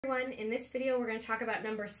Everyone, in this video we're going to talk about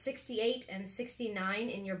numbers 68 and 69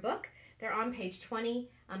 in your book. They're on page 20.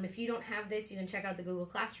 If you don't have this, you can check out the Google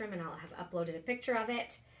Classroom and I'll have uploaded a picture of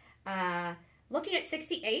it. Looking at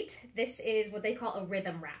 68, this is what they call a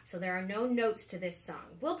rhythm rap. So there are no notes to this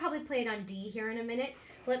song. We'll probably play it on D here in a minute.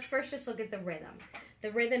 Let's first just look at the rhythm.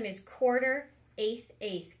 The rhythm is quarter, eighth,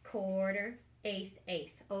 eighth, quarter, eighth,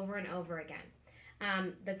 eighth, over and over again.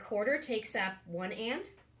 The quarter takes up 1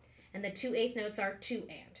 and the 2/8 notes are 2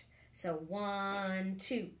 and. So 1,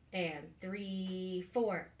 2, and 3,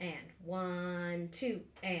 4, and 1, 2,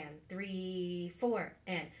 and 3, 4,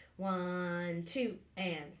 and 1, 2,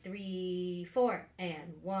 and 3, 4,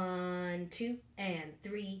 and 1, 2, and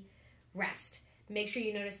 3, rest. Make sure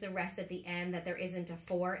you notice the rest at the end, that there isn't a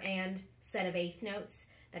 4 and set of eighth notes,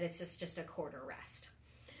 that it's just a quarter rest.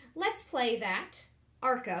 Let's play that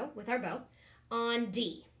arco with our bow on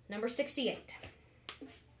D, number 68.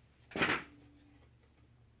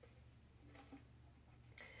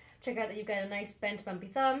 Check out that you've got a nice bent bumpy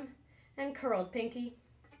thumb and curled pinky.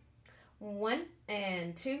 1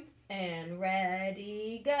 and 2 and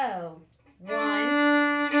ready, go.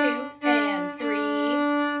 1, 2 and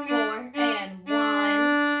 3, 4 and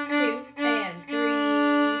 1, 2 and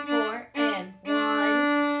 3, 4 and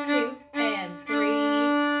 1, 2 and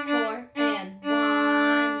 3, 4 and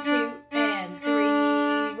 1, 2 and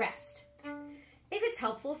 3, rest. If it's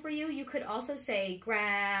helpful for you, you could also say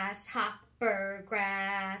grasshopper,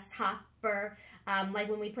 grasshopper, like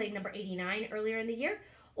when we played number 89 earlier in the year.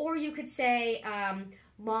 Or you could say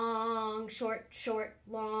long, short, short,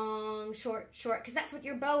 long, short, short, because that's what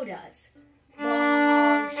your bow does.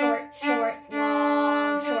 Long, short, short,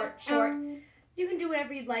 long, short, short. You can do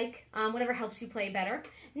whatever you'd like, whatever helps you play better.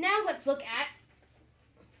 Now let's look at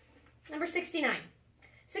number 69.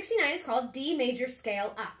 69 is called D major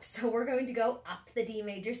scale up. So we're going to go up the D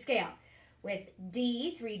major scale with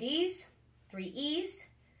D, 3 Ds, 3 E's,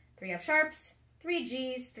 3 F sharps, 3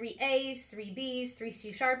 G's, 3 A's, 3 B's, 3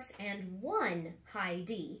 C sharps, and 1 high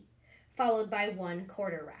D, followed by 1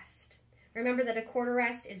 quarter rest. Remember that a quarter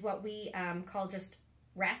rest is what we call just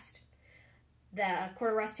rest. The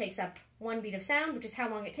quarter rest takes up 1 beat of sound, which is how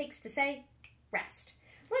long it takes to say rest.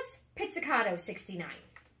 Let's pizzicato 69.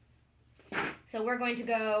 So we're going to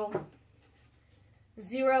go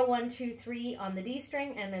 0, 1, 2, 3 on the D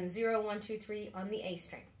string, and then 0, 1, 2, 3 on the A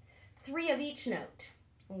string. 3 of each note.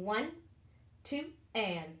 1, 2,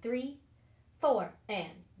 and 3, 4,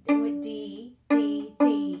 and do it D, D,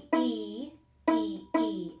 D, E, E,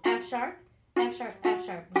 E, F sharp, F sharp, F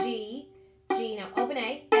sharp, G, G. Now open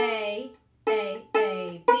A, A, A,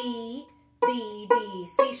 A, B, B, B,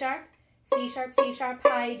 C sharp, C sharp, C sharp,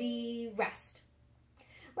 high D, rest.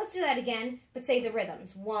 Let's do that again, but say the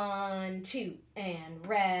rhythms. 1, 2, and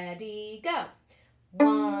ready, go.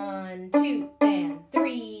 1, 2, and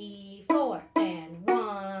 3, 4, and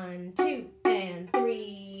 1, 2, and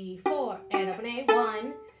 3, 4, and open A.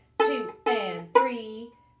 1, 2, and 3,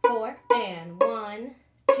 4, and 1,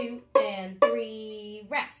 2, and 3,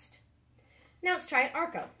 rest. Now let's try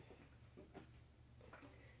arco.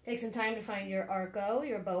 Take some time to find your arco,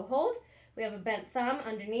 your bow hold. We have a bent thumb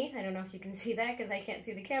underneath. I don't know if you can see that because I can't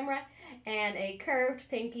see the camera. And a curved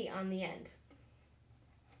pinky on the end.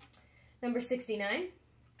 Number 69.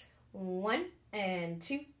 1 and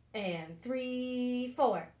 2 and 3,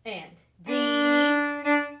 4 and D, E,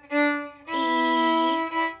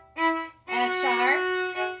 F sharp,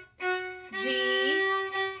 G,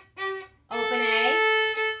 open A,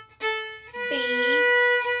 B,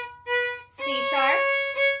 C sharp,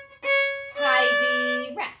 high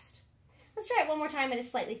D, rest. Let's try it one more time at a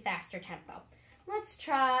slightly faster tempo. Let's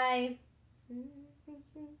try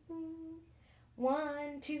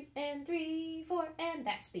 1, 2, and 3, 4, and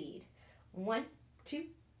that speed. 1, 2,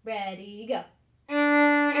 ready, go. F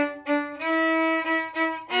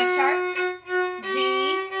sharp, G,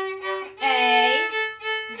 A,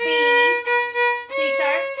 B, C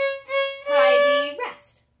sharp, high D,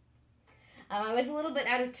 rest. I was a little bit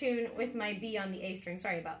out of tune with my B on the A string.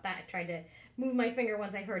 Sorry about that. I tried to move my finger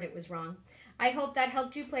once I heard it was wrong. I hope that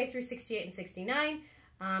helped you play through 68 and 69,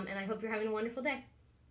 and I hope you're having a wonderful day.